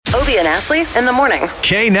Obie and Ashley in the morning.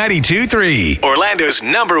 K92.3, Orlando's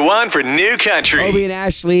 #1 for new country. Obie and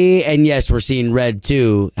Ashley, and yes, we're seeing red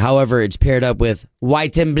too. However, it's paired up with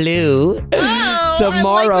white and blue. Tomorrow,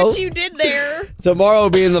 I like what you did there. Tomorrow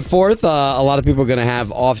being the 4th, a lot of people are going to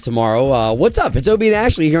have off tomorrow. What's up? It's Obie and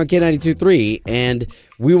Ashley here on K92.3, and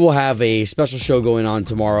we will have a special show going on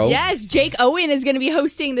tomorrow. Yes, Jake Owen is going to be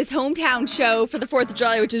hosting this hometown show for the 4th of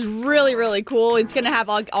July, which is really, really cool. It's going to have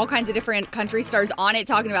all kinds of different country stars on it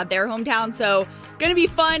talking about their hometown, so going to be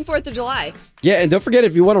fun 4th of July. Yeah, and don't forget,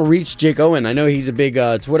 if you want to reach Jake Owen, I know he's a big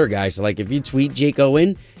Twitter guy, so like if you tweet Jake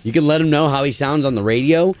Owen, you can let him know how he sounds on the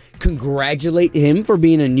radio, congratulate him for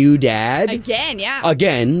being a new dad.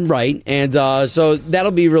 Again, right? And so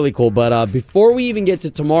that'll be really cool. But before we even get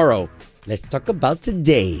to tomorrow, let's talk about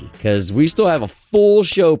today, because we still have a full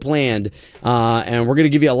show planned, and we're going to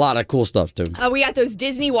give you a lot of cool stuff, too. We got those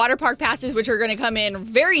Disney water park passes, which are going to come in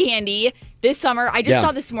very handy this summer. I just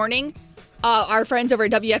saw this morning, our friends over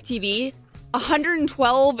at WFTV,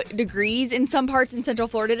 112 degrees in some parts in Central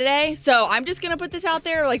Florida today. So I'm just going to put this out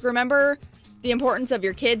there. Like, remember the importance of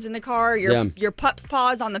your kids in the car, your pup's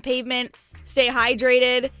paws on the pavement. Stay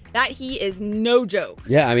hydrated. That heat is no joke.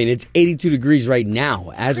 Yeah, I mean, it's 82 degrees right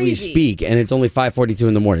now as we speak, and it's only 5:42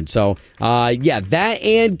 in the morning. So, that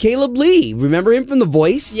and Caleb Lee. Remember him from The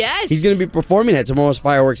Voice? Yes. He's going to be performing at tomorrow's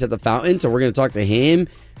fireworks at the Fountain, so we're going to talk to him.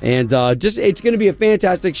 And it's going to be a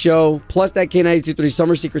fantastic show. Plus that K92.3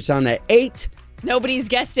 Summer Secret Sound at 8. Nobody's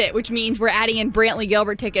guessed it, which means we're adding in Brantley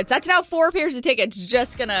Gilbert tickets. That's now 4 pairs of tickets.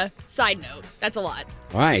 Just gonna side note. That's a lot.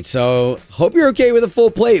 All right, so hope you're okay with a full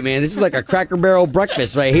plate, man. This is like a Cracker Barrel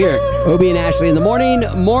breakfast right here. Obie and Ashley in the morning.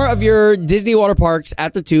 More of your Disney water parks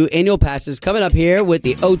at the 2 annual passes coming up here with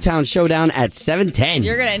the O-Town Showdown at 7:10.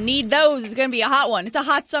 You're going to need those. It's going to be a hot one. It's a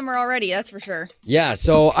hot summer already, that's for sure. Yeah,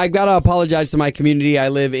 so I got to apologize to my community. I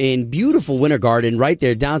live in beautiful Winter Garden right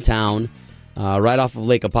there downtown. Right off of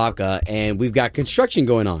Lake Apopka, and we've got construction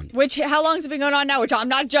going on. How long has it been going on now? Which I'm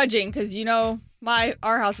not judging, because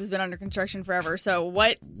our house has been under construction forever. So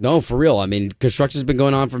what? No, for real. I mean, construction's been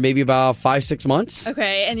going on for maybe about 5-6 months.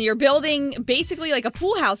 Okay, and you're building basically like a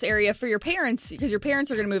pool house area for your parents, because your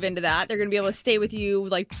parents are going to move into that. They're going to be able to stay with you,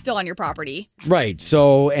 like, still on your property. Right.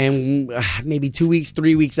 So, and maybe 2 weeks,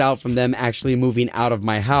 3 weeks out from them actually moving out of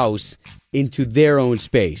my house into their own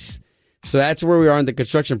space. So that's where we are in the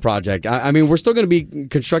construction project. I mean, we're still going to be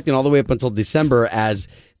constructing all the way up until December, as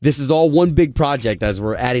this is all one big project, as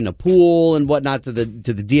we're adding a pool and whatnot to the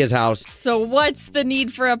Diaz house. So what's the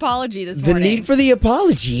need for apology this morning? The need for the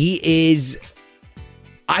apology is,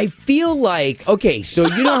 I feel like, okay, so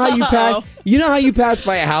you know how you pass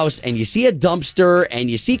by a house and you see a dumpster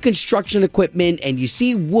and you see construction equipment and you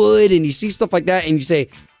see wood and you see stuff like that, and you say,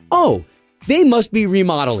 oh, they must be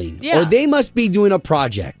remodeling or they must be doing a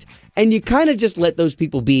project. And you kind of just let those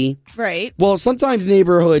people be. Right. Well, sometimes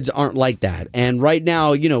neighborhoods aren't like that. And right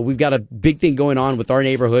now, we've got a big thing going on with our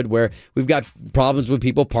neighborhood where we've got problems with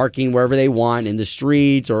people parking wherever they want in the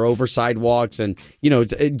streets or over sidewalks. And,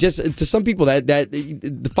 just to some people that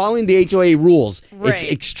following the HOA rules, it's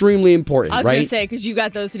extremely important, I was right? going to say, because you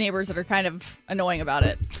got those neighbors that are kind of annoying about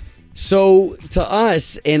it. So to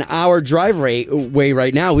us, in our driveway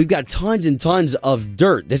right now, we've got tons and tons of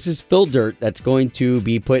dirt. This is fill dirt that's going to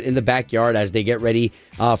be put in the backyard as they get ready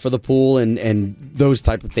for the pool and those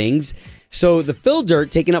type of things. So the fill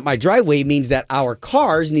dirt taking up my driveway means that our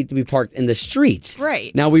cars need to be parked in the streets.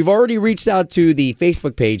 Right. Now, we've already reached out to the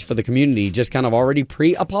Facebook page for the community, just kind of already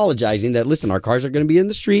pre-apologizing that, listen, our cars are going to be in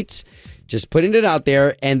the streets, just putting it out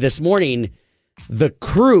there. And this morning, the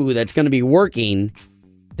crew that's going to be working,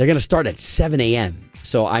 they're going to start at 7 a.m.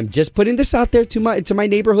 So I'm just putting this out there to my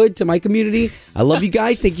neighborhood, to my community. I love you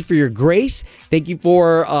guys. Thank you for your grace. Thank you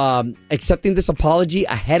for accepting this apology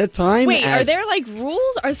ahead of time. Wait, are there like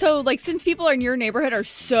rules? So like, since people in your neighborhood are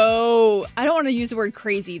so, I don't want to use the word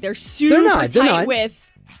crazy, they're super tight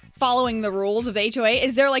with following the rules of the HOA.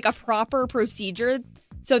 Is there like a proper procedure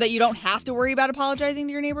so that you don't have to worry about apologizing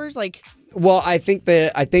to your neighbors? Well, I think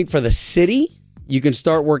for the city, you can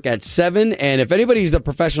start work at 7, and if anybody's a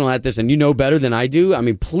professional at this and you know better than I do, I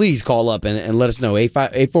mean, please call up and let us know,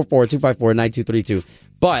 844-254-9232.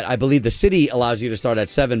 But I believe the city allows you to start at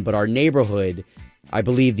 7, but our neighborhood, I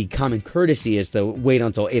believe the common courtesy is to wait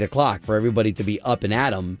until 8 o'clock for everybody to be up and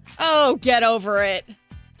at 'em. Oh, get over it.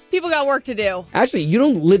 People got work to do. Actually, you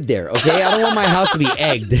don't live there, okay? I don't want my house to be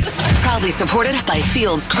egged. Proudly supported by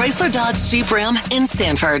Fields Chrysler Dodge Jeep Ram in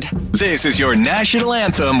Sanford. This is your national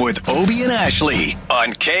anthem with Obie and Ashley on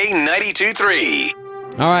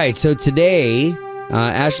K92.3. All right, so today,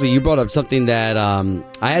 Ashley, you brought up something that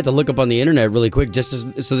I had to look up on the internet really quick,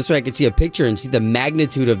 so this way I could see a picture and see the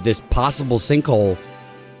magnitude of this possible sinkhole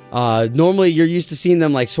Normally, you're used to seeing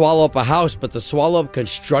them like swallow up a house, but to swallow up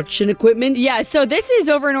construction equipment? Yeah, so this is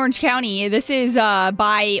over in Orange County. This is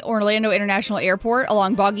by Orlando International Airport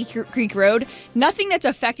along Boggy Creek Road. Nothing that's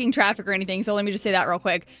affecting traffic or anything, so let me just say that real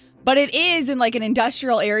quick. But it is in like an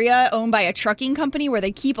industrial area owned by a trucking company where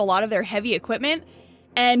they keep a lot of their heavy equipment.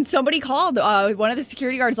 And somebody called, one of the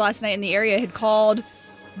security guards last night in the area had called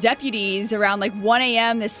deputies around like 1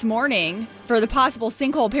 a.m. this morning for the possible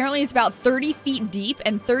sinkhole. Apparently it's about 30 feet deep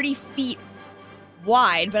and 30 feet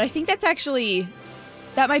wide, but I think that's actually,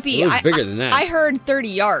 that might be, It looks bigger than that. I heard 30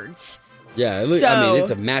 yards. Yeah, So-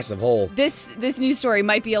 it's a massive hole. This news story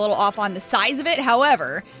might be a little off on the size of it.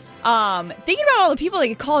 However, thinking about all the people that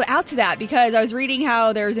get called out to that, because I was reading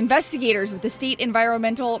how there's investigators with the State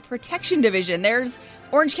Environmental Protection Division. There's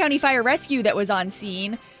Orange County Fire Rescue that was on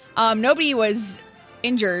scene. Nobody was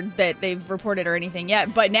injured that they've reported or anything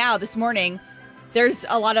yet, but now this morning there's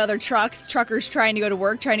a lot of other truckers trying to go to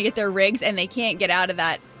work, trying to get their rigs, and they can't get out of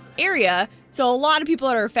that area. So a lot of people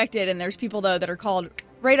that are affected, and there's people though that are called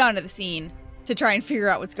right onto the scene to try and figure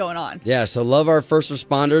out what's going on. Yeah, so love our first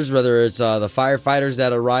responders, whether it's the firefighters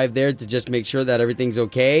that arrive there to just make sure that everything's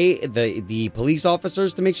okay, the police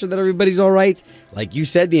officers to make sure that everybody's all right. Like you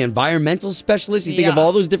said, the environmental specialists. You think of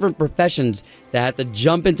all those different professions that have to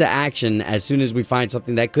jump into action as soon as we find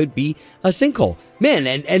something that could be a sinkhole. Man,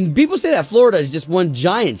 and people say that Florida is just one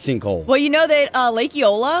giant sinkhole. Well, you know that Lake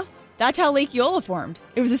Eola, that's how Lake Eola formed.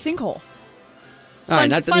 It was a sinkhole. All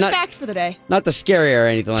right, Fun fact for the day. Not the scary or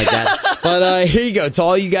anything like that. But here you go. To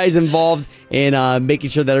all you guys involved in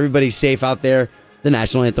making sure that everybody's safe out there, the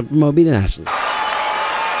national anthem from Obie and Ashley.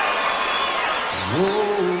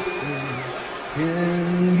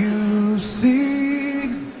 Can you see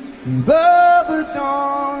by the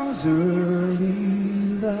dawn's early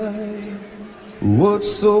light what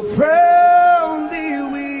so proudly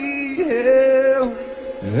we hailed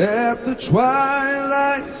at the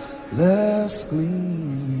twilight's last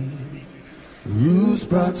gleaming, whose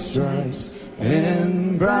broad stripes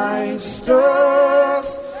and bright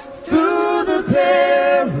stars through the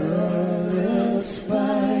perilous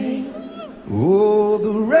fight. Oh,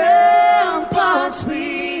 the ramparts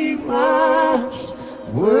we watched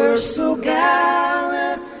were so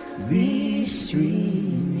gallantly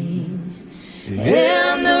streaming,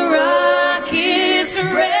 and the rockets'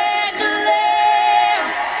 red glare,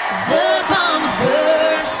 the bombs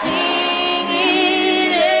bursting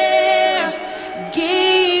in air,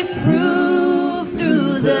 gave proof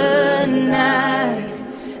through the night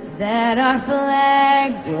that our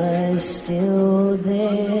flag was still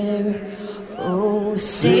there. Oh,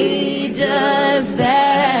 say does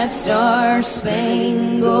that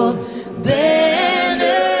star-spangled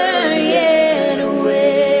banner yet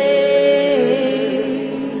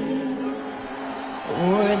wave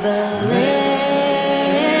o'er the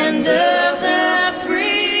land of the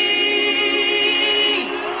free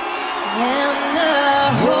and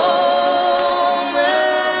the home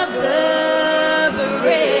of the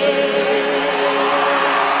brave?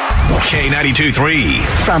 K92.3.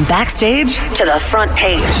 From backstage to the front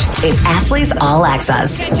page, it's Ashley's All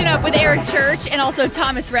Access. Catching up with Eric Church and also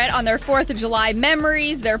Thomas Rhett on their 4th of July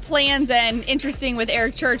memories, their plans, and interesting with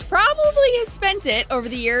Eric Church, probably has spent it over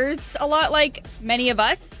the years a lot like many of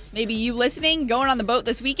us. Maybe you listening, going on the boat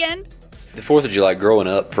this weekend. The 4th of July growing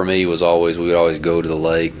up for me was always, we would always go to the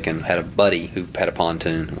lake and had a buddy who had a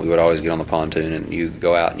pontoon. We would always get on the pontoon and you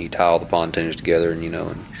go out and you tie all the pontoons together and,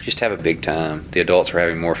 and just have a big time. The adults were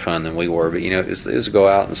having more fun than we were, but, it was go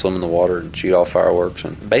out and swim in the water and shoot off fireworks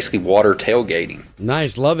and basically water tailgating.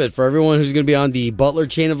 Nice, love it. For everyone who's going to be on the Butler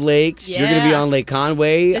chain of lakes, you're going to be on Lake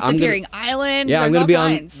Conway. Disappearing Island. Yeah, I'm going to be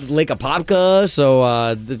on Lake Apopka,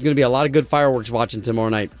 so there's going to be a lot of good fireworks watching tomorrow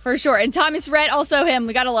night. For sure. And Thomas Rhett, also him,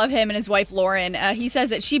 we got to love him and his wife Lauren. He says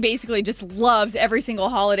that she basically just loves every single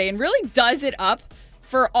holiday and really does it up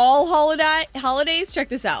for all holidays. Check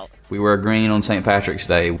this out. We wear green on St. Patrick's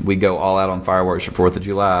Day. We go all out on fireworks for 4th of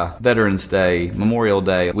July, Veterans Day, Memorial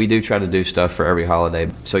Day. We do try to do stuff for every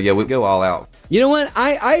holiday. So, yeah, we go all out. You know what?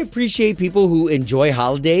 I appreciate people who enjoy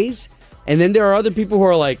holidays, and then there are other people who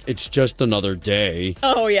are like, it's just another day.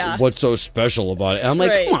 Oh, yeah. What's so special about it? And I'm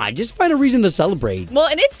like, Right. come on, just find a reason to celebrate. Well,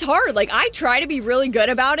 and it's hard. Like, I try to be really good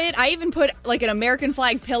about it. I even put, like, an American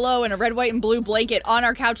flag pillow and a red, white, and blue blanket on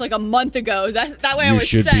our couch, like, a month ago. That way I was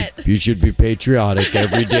set. You should be patriotic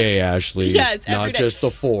every day, Ashley. Yes, every not day. just the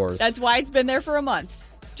 4th. That's why it's been there for a month.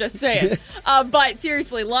 Just saying. But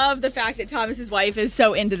seriously, love the fact that Thomas's wife is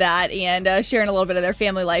so into that and sharing a little bit of their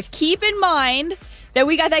family life. Keep in mind that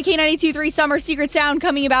we got that K92.3 Summer Secret Sound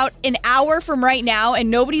coming about an hour from right now, and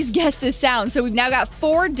nobody's guessed this sound. So we've now got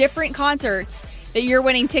 4 different concerts that you're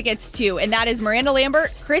winning tickets to, and that is Miranda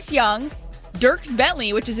Lambert, Chris Young, Dierks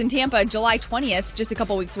Bentley, which is in Tampa, July 20th, just a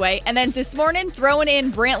couple weeks away. And then this morning, throwing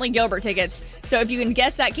in Brantley Gilbert tickets. So if you can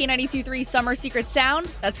guess that K92.3 Summer Secret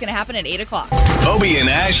Sound, that's going to happen at 8 o'clock. Obie and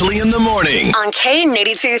Ashley in the morning. On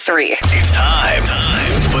K82.3. It's time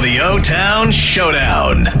for the O-Town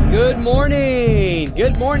Showdown. Good morning.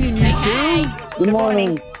 Good morning, you two. Good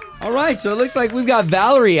morning. All right, so it looks like we've got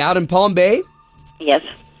Valerie out in Palm Bay. Yes.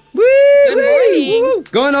 Woo! Good morning. Woo!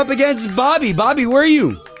 Going up against Bobby. Bobby, where are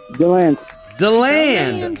you? DeLand.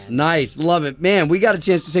 DeLand. Nice. Love it. Man, we got a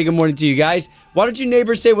chance to say good morning to you guys. Why don't you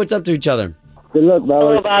neighbors say what's up to each other? Good luck,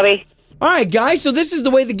 Valerie. Hello, Bobby. All right, guys, so this is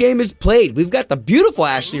the way the game is played. We've got the beautiful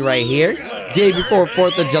Ashley right here, day before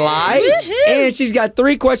 4th of July. And she's got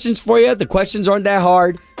 3 questions for you. The questions aren't that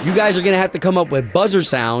hard. You guys are going to have to come up with buzzer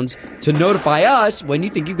sounds to notify us when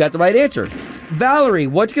you think you got the right answer. Valerie,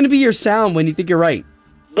 what's going to be your sound when you think you're right?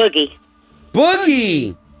 Boogie.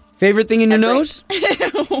 Boogie. Favorite thing in your nose?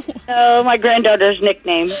 Oh, my granddaughter's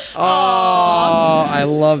nickname. Oh, I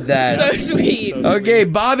love that. So sweet. Okay,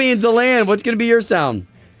 Bobby and DeLand, what's going to be your sound?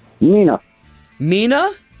 Mina.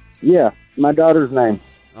 Mina? Yeah, my daughter's name.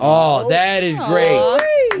 Oh, that is great.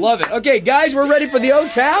 Love it. Okay, guys, we're ready for the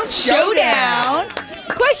O-Town Showdown.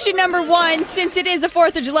 Question number 1, since it is the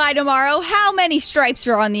 4th of July tomorrow, how many stripes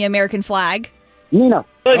are on the American flag? Mina.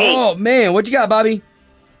 Boogie. Oh, man, what you got, Bobby?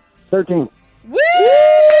 13. Woo!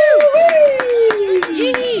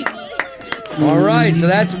 Yee. All right, so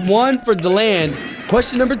that's 1 for DeLand.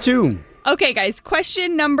 Question number 2. Okay, guys,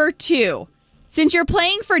 question number 2. Since you're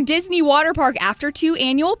playing for Disney Water Park after 2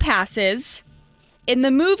 annual passes, in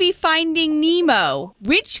the movie Finding Nemo,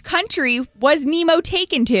 which country was Nemo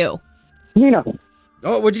taken to? Mina.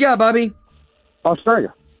 Oh, what you got, Bobby?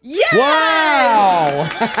 Australia. Yes! Wow!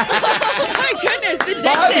 Oh my goodness, the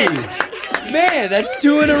Bobby! dentist. Man, that's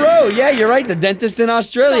 2 in a row. Yeah, you're right, the dentist in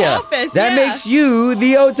Australia. The office, that yeah. makes you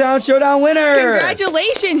the O-Town Showdown winner.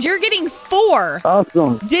 Congratulations, you're getting 4.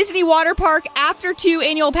 Awesome. Disney Water Park after 2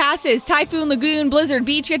 annual passes. Typhoon Lagoon, Blizzard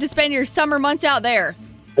Beach. Get to spend your summer months out there.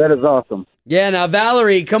 That is awesome. Yeah, now,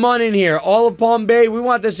 Valerie, come on in here. All of Palm Bay, we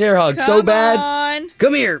want this hair hug so bad. On.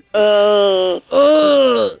 Come here. Oh,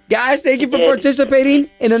 Guys, thank you for participating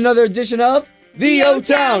in another edition of the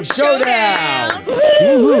O-Town Showdown.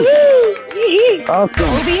 Awesome.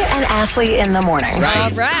 Obie and Ashley in the morning. All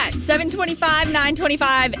right, 7:25,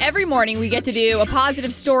 9:25. Every morning we get to do a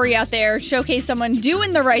positive story out there, showcase someone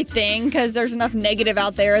doing the right thing because there's enough negative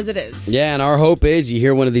out there as it is. Yeah, and our hope is you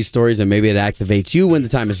hear one of these stories and maybe it activates you when the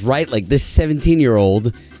time is right, like this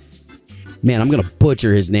 17-year-old. Man, I'm going to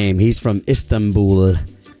butcher his name. He's from Istanbul.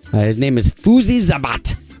 His name is Fuzi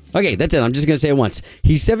Zabat. Okay, that's it. I'm just going to say it once.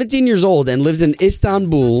 He's 17 years old and lives in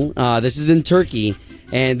Istanbul. This is in Turkey.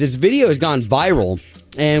 And this video has gone viral.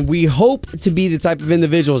 And we hope to be the type of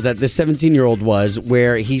individuals that this 17-year-old was,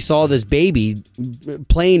 where he saw this baby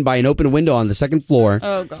playing by an open window on the 2nd floor.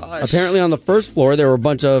 Oh, gosh. Apparently on the 1st floor, there were a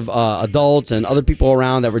bunch of adults and other people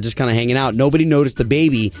around that were just kind of hanging out. Nobody noticed the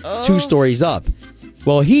baby 2 stories up.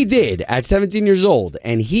 Well, he did at 17 years old.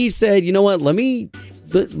 And he said, you know what, let me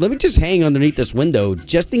just hang underneath this window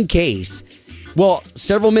just in case. Well,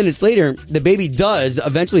 several minutes later, the baby does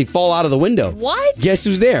eventually fall out of the window. What? Guess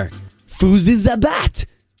who's there? Fuzi Zabat.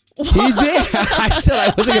 He's there. I said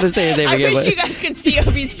I wasn't going to say his name I again. wish But you guys could see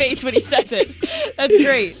Obie's face when he says it. That's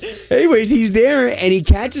great. anyways, he's there and he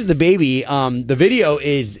catches the baby. The video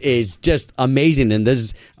is just amazing, and this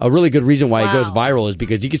is a really good reason why it goes viral is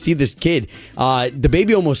because you can see this kid. The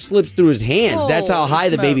baby almost slips through his hands. That's how high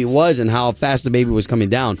the baby was and how fast the baby was coming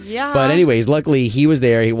down. Yeah. But anyways, luckily he was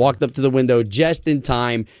there. He walked up to the window just in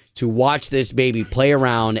time to watch this baby play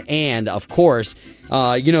around, and of course,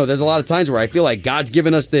 there's a lot of times where I feel like God's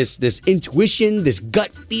given us this intuition, this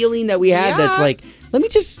gut feeling that we have that's like, let me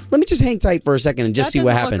just hang tight for a second and just see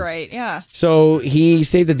what happens. Look right, yeah. So he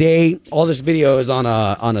saved the day. All this video is on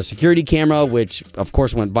a security camera, which of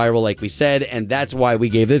course went viral, like we said, and that's why we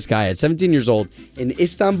gave this guy at 17 years old in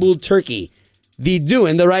Istanbul, Turkey, the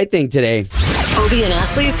doing the right thing today. Obie and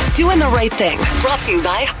Ashley's Doing the Right Thing. Brought to you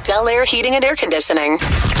by Bel Air Heating and Air Conditioning.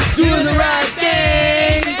 Doing the right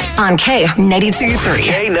thing. On K92.3.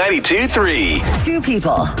 K92.3. 2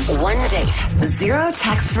 people, 1 date, 0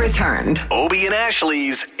 texts returned. Obie and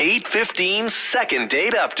Ashley's 8:15 second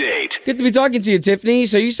date update. Good to be talking to you, Tiffany.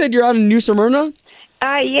 So you said you're out in New Smyrna? Yeah,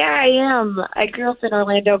 I am. I grew up in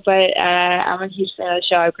Orlando, but I'm a huge fan of the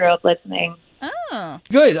show. I grew up listening. Oh.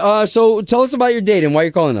 Good. So tell us about your date and why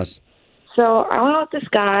you're calling us. So I went out with this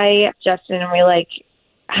guy, Justin, and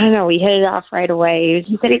we hit it off right away.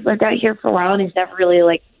 He said he's lived out here for a while and he's never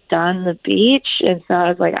really done the beach, and so I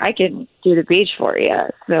was like, I can do the beach for you.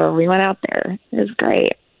 So we went out there. It was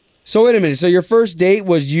great. So wait a minute. So your first date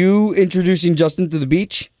was you introducing Justin to the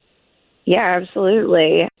beach? Yeah,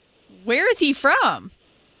 absolutely. Where is he from?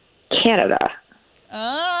 Canada.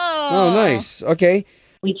 Oh. Oh, nice. Okay.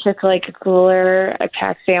 We took like a cooler, I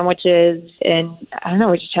packed sandwiches, and I don't know,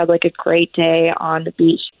 we just had like a great day on the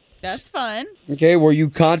beach. That's fun. Okay. Were you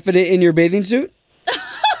confident in your bathing suit?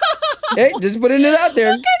 Hey, just putting it out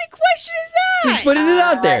there. What kind of question is that? Just putting it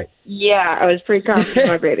out there. Yeah, I was pretty confident in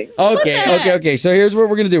my bathing. Okay. So here's what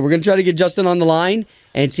we're going to do. We're going to try to get Justin on the line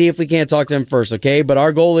and see if we can't talk to him first, okay? But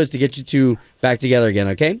our goal is to get you two back together again,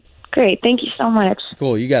 okay? Great, thank you so much.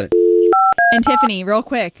 Cool, you got it. And Tiffany, real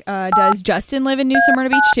quick, does Justin live in New Smyrna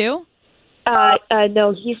Beach too?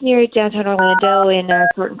 No, he's near downtown Orlando in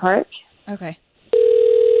Thornton Park. Okay.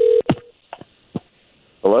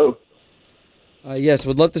 Hello? Yes,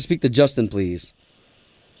 would love to speak to Justin, please.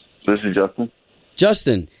 This is Justin.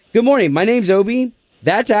 Justin, good morning. My name's Obi.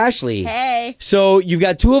 That's Ashley. Hey. So you've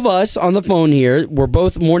got two of us on the phone here. We're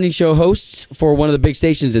both morning show hosts for one of the big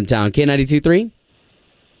stations in town, K92.3.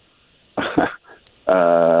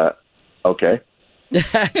 Okay.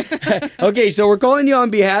 Okay, so we're calling you on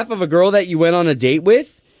behalf of a girl that you went on a date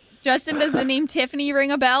with. Justin, does the name Tiffany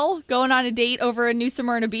ring a bell? Going on a date over in New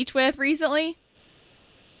Smyrna Beach with recently?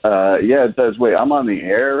 Yeah, it does. Wait, I'm on the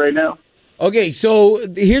air right now? Okay, so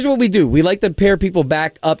here's what we do. We like to pair people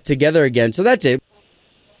back up together again. So that's it.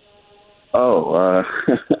 Oh,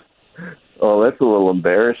 well, that's a little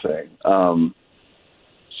embarrassing.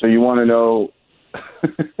 So you want to know?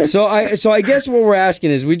 So I guess what we're asking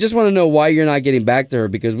is we just want to know why you're not getting back to her,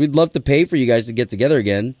 because we'd love to pay for you guys to get together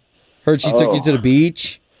again. Heard she took you to the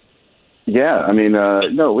beach. Yeah, I mean,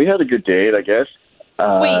 no, we had a good date, I guess.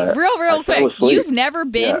 Wait, real quick. You've never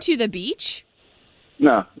been Yeah. to the beach?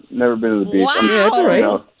 No, never been to the beach. Wow. I mean, Yeah, that's all right. You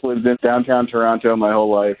know, lived in downtown Toronto my whole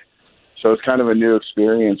life, so it's kind of a new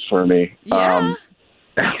experience for me. Yeah.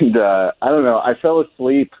 And I don't know. I fell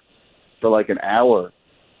asleep for like an hour.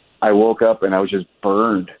 I woke up and I was just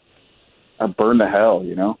burned. I burned to hell,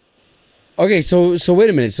 you know? Okay, so wait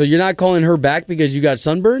a minute. So you're not calling her back because you got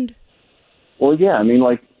sunburned? Well, yeah. I mean,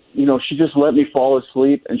 like, you know, she just let me fall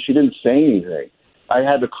asleep and she didn't say anything. I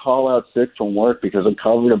had to call out sick from work because I'm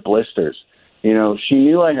covered in blisters. You know, she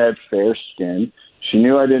knew I had fair skin. She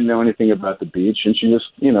knew I didn't know anything about the beach, and she just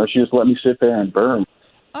let me sit there and burn.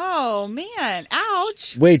 Oh, man.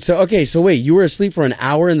 Ouch. Wait, wait, you were asleep for an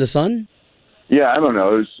hour in the sun? Yeah, I don't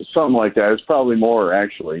know. It was something like that. It was probably more,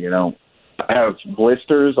 actually, you know. I have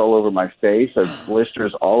blisters all over my face. I have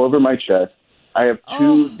blisters all over my chest. I have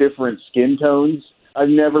two different skin tones. I've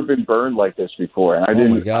never been burned like this before, and I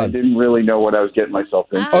didn't really know what I was getting myself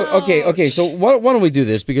into. Okay. So why don't we do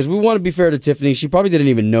this? Because we want to be fair to Tiffany. She probably didn't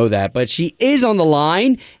even know that, but she is on the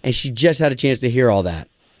line, and she just had a chance to hear all that.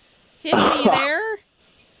 Tiffany, you there?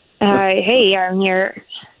 Hey, I'm here.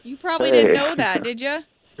 You probably didn't know that, did you?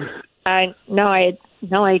 No, I had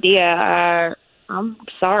no idea. I'm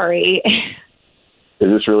sorry. Is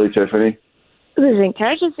this really Tiffany? Listen, can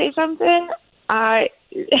I just say something? I'm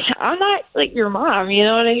not like your mom, you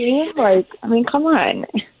know what I mean? Like, I mean, come on.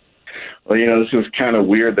 Well, you know, this is kind of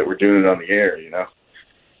weird that we're doing it on the air, you know?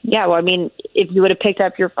 Yeah, well, I mean, if you would have picked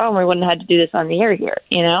up your phone, we wouldn't have had to do this on the air here,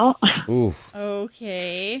 you know? Ooh.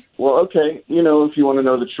 Okay. Well, okay, you know, if you want to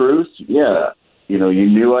know the truth, yeah. You know, you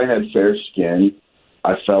knew I had fair skin.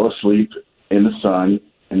 I fell asleep in the sun,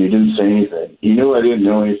 and you didn't say anything. You knew I didn't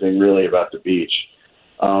know anything really about the beach.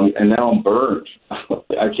 And now I'm burned.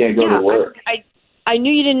 I can't go to work. I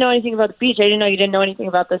knew you didn't know anything about the beach. I didn't know you didn't know anything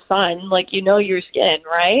about the sun. Like, you know your skin,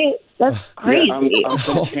 right? That's crazy. Yeah, I'm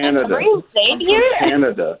from Canada. Are you insane here?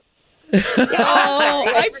 Canada. Oh,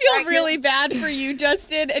 I feel really bad for you,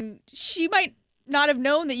 Justin. And she might not have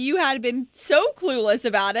known that you had been so clueless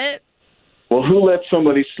about it. Well, who lets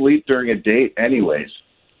somebody sleep during a date anyways?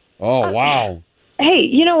 Oh, wow. Hey,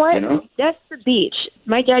 you know what? You know? That's the beach.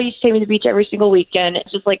 My dad used to take me to the beach every single weekend.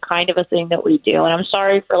 It's just like kind of a thing that we do. And I'm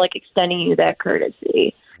sorry for like extending you that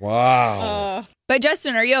courtesy. Wow. But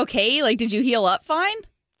Justin, are you okay? Like, did you heal up fine?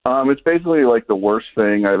 It's basically like the worst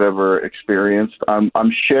thing I've ever experienced.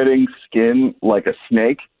 I'm shedding skin like a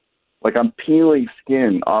snake. Like I'm peeling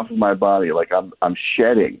skin off of my body. Like I'm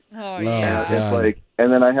shedding. Oh, yeah. It's like,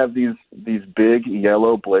 and then I have these big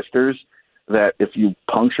yellow blisters that if you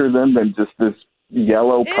puncture them, then just this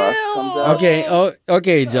yellow pus comes out. Okay. Oh,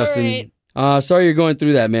 okay, Justin. Sorry you're going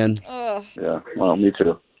through that, man. Yeah. Well, me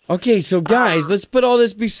too. Okay, so guys, let's put all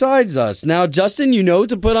this besides us. Now, Justin, you know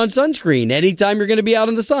to put on sunscreen anytime you're going to be out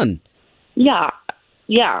in the sun. Yeah.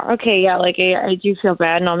 Yeah. Okay. Yeah. Like I do feel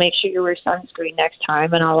bad, and I'll make sure you wear sunscreen next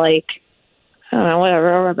time. And I'll like, I don't know,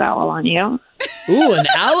 whatever. I'll rub aloe on you. Ooh, an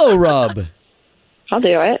aloe rub. I'll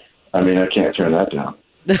do it. I mean, I can't turn that down.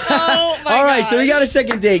 Oh, my All right, God. so we got a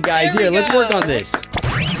second date, guys. There Here, we let's go. work on this.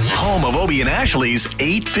 Home of Obie and Ashley's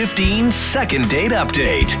 8:15 second date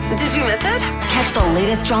update. Did you miss it? Catch the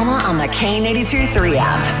latest drama on the K82-3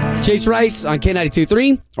 app. Chase Rice on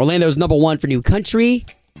K92.3, Orlando's number one for new country.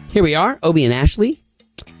 Here we are, Obie and Ashley.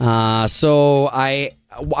 So I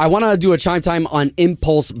want to do a chime time on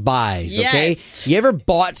impulse buys, okay? Yes. You ever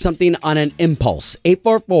bought something on an impulse?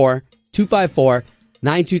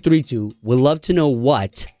 844-254-9232. Would love to know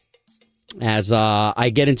what as I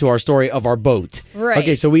get into our story of our boat. Right.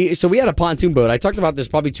 Okay, so we had a pontoon boat. I talked about this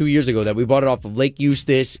probably 2 years ago that we bought it off of Lake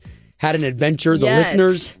Eustis, had an adventure. The Yes.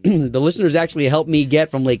 listeners actually helped me get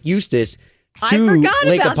from Lake Eustis I to forgot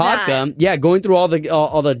Lake about Apopka. that. Yeah, going through all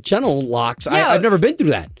the channel locks. Yeah. I've never been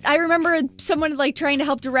through that. I remember someone like trying to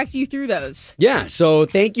help direct you through those. Yeah, so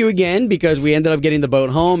thank you again because we ended up getting the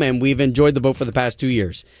boat home and we've enjoyed the boat for the past 2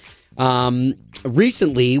 years.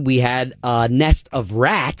 Recently, we had a nest of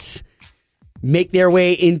rats make their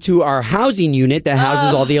way into our housing unit that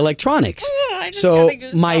houses all the electronics. So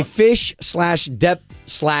my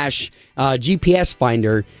fish/depth/GPS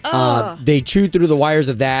finder, they chewed through the wires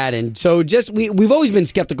of that, and so we've always been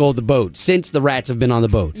skeptical of the boat since the rats have been on the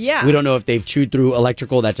boat. Yeah. We don't know if they've chewed through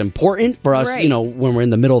electrical that's important for us, Right. when we're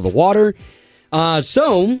in the middle of the water.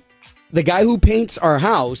 So the guy who paints our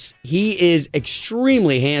house, he is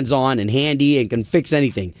extremely hands-on and handy and can fix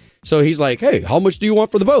anything. So he's like, "Hey, how much do you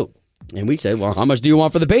want for the boat?" And we said, "Well, how much do you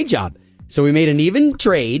want for the paint job?" So we made an even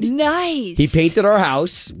trade. Nice. He painted our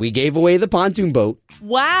house. We gave away the pontoon boat,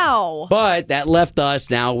 Wow. but that left us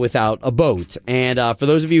now without a boat. And for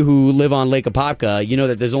those of you who live on Lake Apopka, you know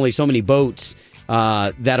that there's only so many boats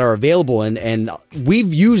that are available. And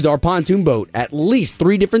we've used our pontoon boat at least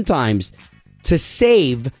 3 different times to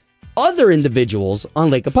save other individuals on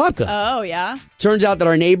Lake Apopka. Oh, yeah. Turns out that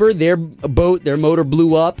our neighbor, their motor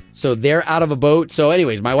blew up, so they're out of a boat. So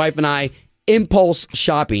anyways, my wife and I, impulse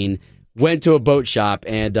shopping, went to a boat shop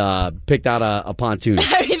and picked out a pontoon.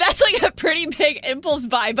 I mean, that's like a pretty big impulse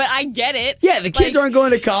buy, but I get it. Yeah, the kids aren't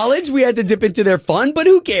going to college. We had to dip into their fun, but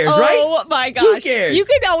who cares, right? Oh, my gosh. Who cares? You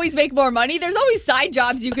could always make more money. There's always side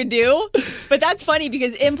jobs you could do. But that's funny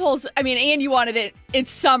because impulse, I mean, and you wanted it,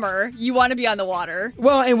 it's summer. You want to be on the water.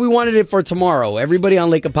 Well, and we wanted it for tomorrow. Everybody on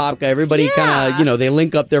Lake Apopka, everybody kind of, they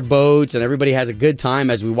link up their boats and everybody has a good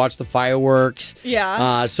time as we watch the fireworks.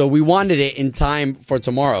 Yeah. So we wanted it in time for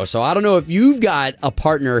tomorrow. So I don't know if you've got a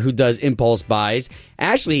partner who does impulse buys.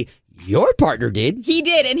 Ashley, your partner did. He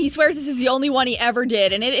did, and he swears this is the only one he ever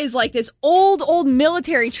did. And it is like this old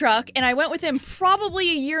military truck. And I went with him probably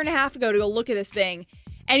a year and a half ago to go look at this thing.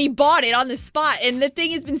 And he bought it on the spot. And the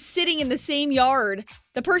thing has been sitting in the same yard,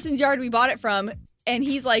 the person's yard we bought it from. And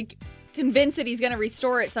he's like convinced that he's going to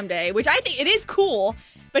restore it someday, which I think it is cool.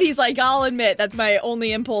 But he's like, I'll admit that's my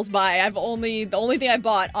only impulse buy. The only thing I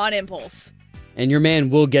bought on impulse. And your man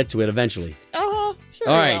will get to it eventually. Oh, sure.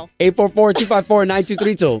 All right.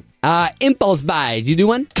 844-254-9232. Impulse buys. You do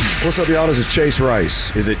one? What's up, y'all? This is Chase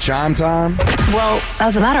Rice. Is it chime time? Well,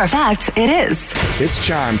 as a matter of fact, it is. It's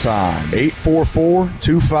chime time.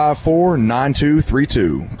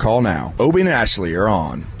 844-254-9232. Call now. Obie and Ashley are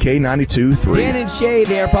on K92.3. Dan and Shay,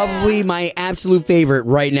 they are probably my absolute favorite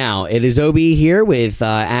right now. It is Obie here with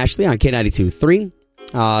Ashley on K92.3.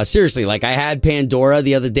 Seriously, like I had Pandora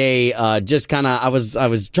the other day, just kind of, I was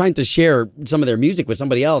trying to share some of their music with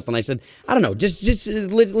somebody else, and I said, I don't know, let's just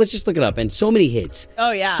look it up, and so many hits.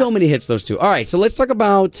 Oh, yeah. So many hits, those two. All right, so let's talk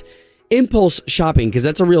about impulse shopping, because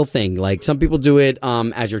that's a real thing. Like, some people do it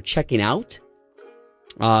as you're checking out.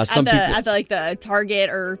 At the Target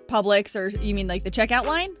or Publix, or you mean like the checkout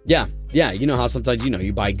line? Yeah. You know how sometimes,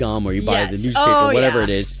 you buy gum or you buy the newspaper, whatever it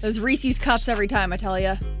is. Those Reese's cups every time, I tell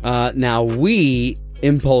you. Now, we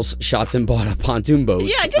impulse shopped and bought a pontoon boat.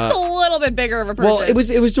 Yeah, just a little bit bigger of a purchase. Well,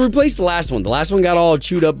 it was to replace the last one. The last one got all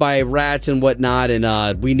chewed up by rats and whatnot, and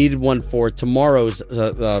we needed one for tomorrow's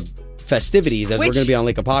festivities as we're going to be on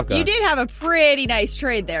Lake Apopka. You did have a pretty nice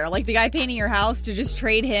trade there. Like the guy painting your house, to just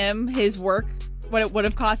trade him his work, what it would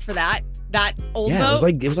have cost for that old boat. Yeah,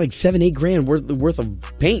 it was like $7-8 grand worth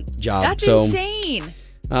of paint job. That's insane.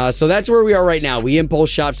 So that's where we are right now. We impulse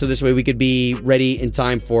shop so this way we could be ready in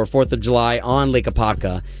time for 4th of July on Lake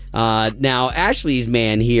Apopka. Now, Ashley's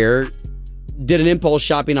man here did an impulse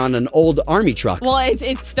shopping on an old army truck. Well,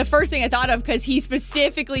 it's the first thing I thought of because he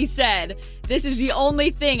specifically said, this is the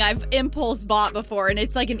only thing I've impulse bought before. And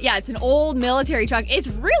it's like, it's an old military truck. It's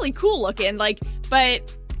really cool looking,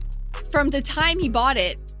 but from the time he bought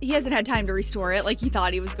it, he hasn't had time to restore it like he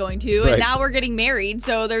thought he was going to. Right. And now we're getting married,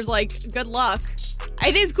 so there's like, good luck.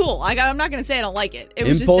 It is cool. I'm not going to say I don't like it. It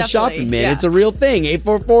was Impulse just definitely- shopping, man. yeah. It's a real thing.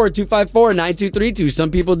 844-254-9232. Some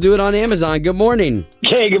people do it on Amazon. Good morning.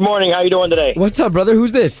 Hey, good morning. How you doing today? What's up, brother?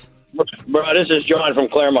 Who's this? Bro, this is John from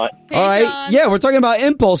Claremont. All right. Yeah, we're talking about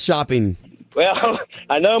impulse shopping. Well,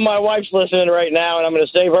 I know my wife's listening right now, and I'm going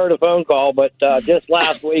to save her the phone call, but just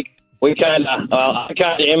last week, I kind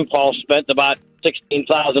of impulse spent about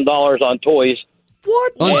 $16,000 on toys.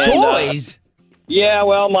 What? On toys? Yeah,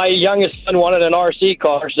 well, my youngest son wanted an RC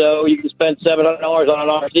car, so you can spend $700 on an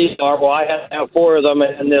RC car. Well, I had to have 4 of them,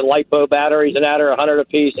 and the LiPo batteries and that are $100 a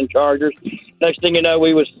piece, and chargers. Next thing you know,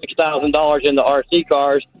 we was $6,000 in the RC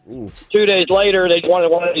cars. Oof. 2 days later, they wanted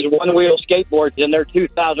one of these one-wheel skateboards, and they're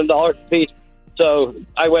 $2,000 a piece. So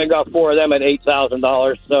I went and got 4 of them at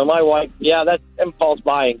 $8,000. So my wife, yeah, that's impulse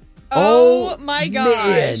buying. Oh my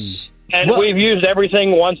gosh. And we've used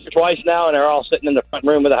everything once or twice now, and they're all sitting in the front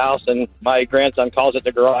room of the house, and my grandson calls it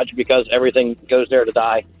the garage because everything goes there to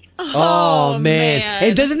die. Oh, man.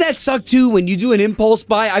 And doesn't that suck, too, when you do an impulse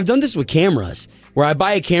buy? I've done this with cameras, where I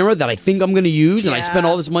buy a camera that I think I'm going to use, and I spend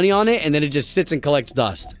all this money on it, and then it just sits and collects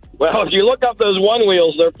dust. Well, if you look up those one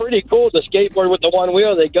wheels, they're pretty cool. The skateboard with the one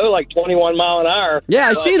wheel, they go like 21 mile an hour. Yeah,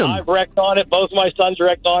 I've seen them. I've wrecked on it. Both my sons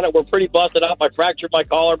wrecked on it. We're pretty busted up. I fractured my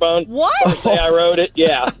collarbone. What? First day I rode it,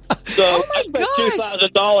 yeah. So I spent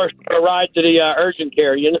 $2,000 for a ride to the urgent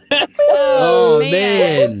care, you know? Oh,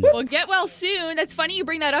 man. Well, get well soon. That's funny you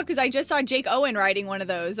bring that up because I just saw Jake Owen riding one of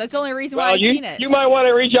those. That's the only reason why I've seen it. You might want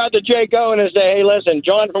to reach out to Jake Owen and say, hey, listen,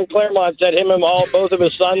 John from Claremont said both of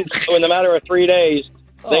his sons, in the matter of 3 days,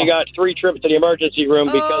 they got 3 trips to the emergency room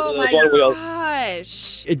because of those one wheels.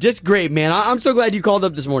 Gosh. It's just great, man. I'm so glad you called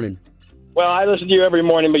up this morning. Well, I listen to you every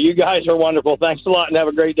morning, but you guys are wonderful. Thanks a lot and have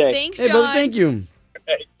a great day. Thanks, Hey, brother, thank you.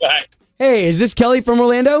 Hey, bye. Hey, is this Kelly from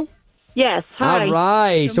Orlando? Yes. Hi. All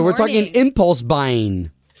right. So we're talking impulse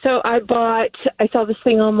buying. So I saw this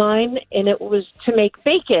thing online, and it was to make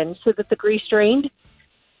bacon so that the grease drained.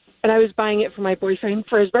 And I was buying it for my boyfriend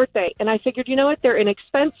for his birthday. And I figured, you know what? They're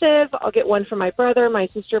inexpensive. I'll get one for my brother, my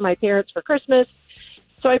sister, my parents for Christmas.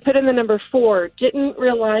 So I put in the number 4. Didn't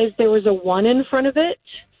realize there was a 1 in front of it.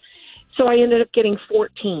 So I ended up getting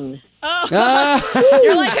 14. Oh,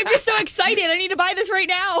 you're like, I'm just so excited. I need to buy this right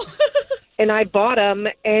now. And I bought them,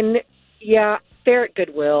 and yeah, they're at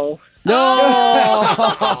Goodwill. Obie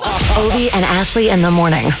and Ashley in the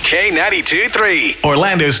morning. K92.3,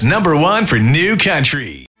 Orlando's #1 for new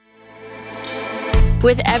country.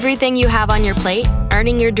 With everything you have on your plate,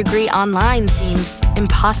 earning your degree online seems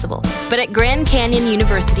impossible. But at Grand Canyon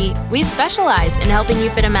University, we specialize in helping you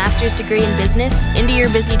fit a master's degree in business into your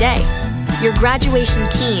busy day. Your graduation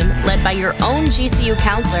team, led by your own GCU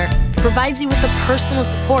counselor, provides you with the personal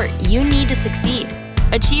support you need to succeed.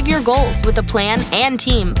 Achieve your goals with a plan and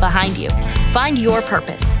team behind you. Find your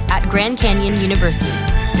purpose at Grand Canyon University.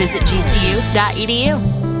 Visit gcu.edu.